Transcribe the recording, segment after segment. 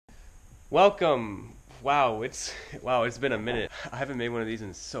Welcome. Wow, it's been a minute. I haven't made one of these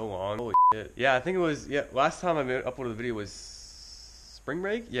in so long. Holy shit. Yeah, I think it was last time I uploaded a video was spring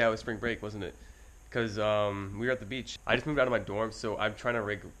break? Yeah, it was spring break, wasn't it? Because we were at the beach. I just moved out of my dorm, so I'm trying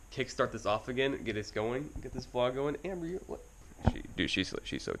to kickstart this off again, get this going, get this vlog going. Amber, what? She's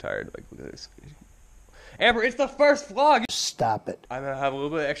so tired. Like, look at this. Amber, it's the first vlog. Stop it. I'm gonna have a little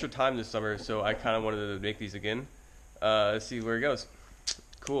bit of extra time this summer, so I kind of wanted to make these again. See where it goes.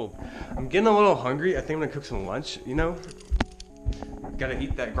 Cool. I'm getting a little hungry. I think I'm gonna cook some lunch. You know, gotta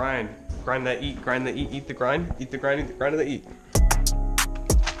eat that grind, grind that eat, grind that eat, eat the grind, eat the grind, eat the grind of the eat.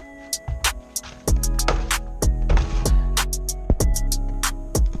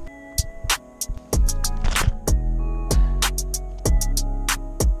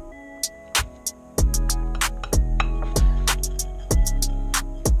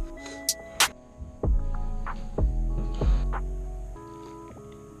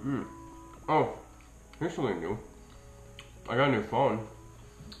 Oh, here's something new. I got a new phone.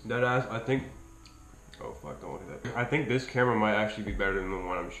 Deadass, I think. Oh fuck, don't look at that. I think this camera might actually be better than the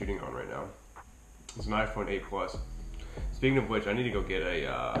one I'm shooting on right now. It's an iPhone 8 Plus. Speaking of which, I need to go get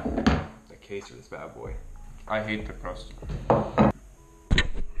a case for this bad boy. I hate the crust.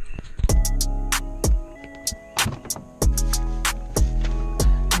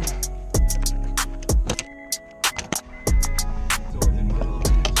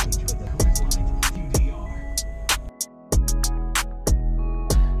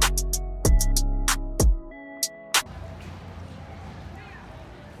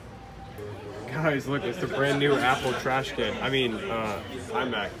 Guys, look, it's the brand new Apple trash can. I mean,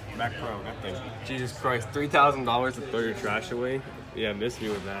 iMac, Mac Pro, that thing. Jesus Christ, $3,000 to throw your trash away? Yeah, miss me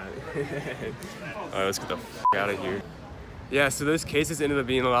with that. Alright, let's get the f out of here. Yeah, so those cases ended up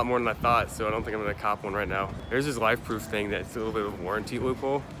being a lot more than I thought, so I don't think I'm gonna cop one right now. There's this life-proof thing that's a little bit of a warranty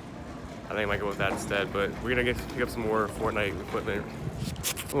loophole. I think I might go with that instead, but we're gonna pick up some more Fortnite equipment.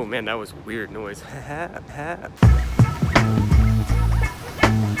 Oh man, that was weird noise.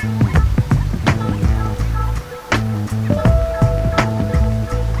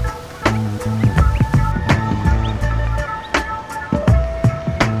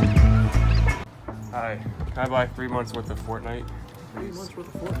 Hi, can I buy 3 months worth of Fortnite? 3 months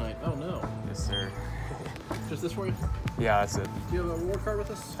worth of Fortnite? Oh no. Yes, sir. Just this for you? Yeah, that's it. Do you have a reward card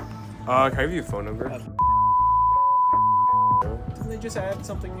with us? Can I give you a phone number? Didn't they just add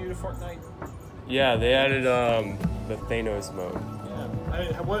something new to Fortnite? Yeah, they added the Thanos mode.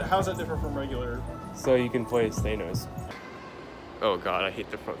 Yeah. How's that different from regular? So you can play as Thanos. Oh god, I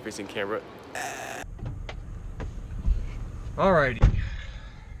hate the front-facing camera. Alrighty.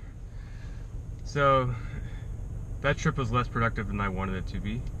 So that trip was less productive than I wanted it to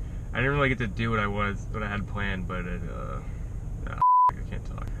be. I didn't really get to do what I had planned, but I can't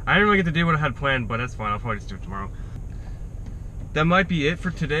talk. I didn't really get to do what I had planned, but that's fine. I'll probably just do it tomorrow. That might be it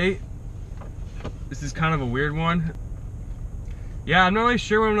for today. This is kind of a weird one. Yeah, I'm not really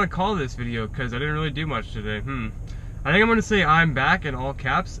sure what I'm gonna call this video because I didn't really do much today. I think I'm gonna say I'm back in all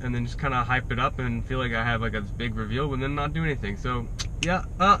caps and then just kind of hype it up and feel like I have like a big reveal, but then not do anything. So yeah,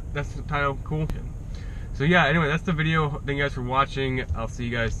 that's the title. Cool. So yeah, anyway, that's the video. Thank you guys for watching. I'll see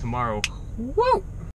you guys tomorrow. Woo!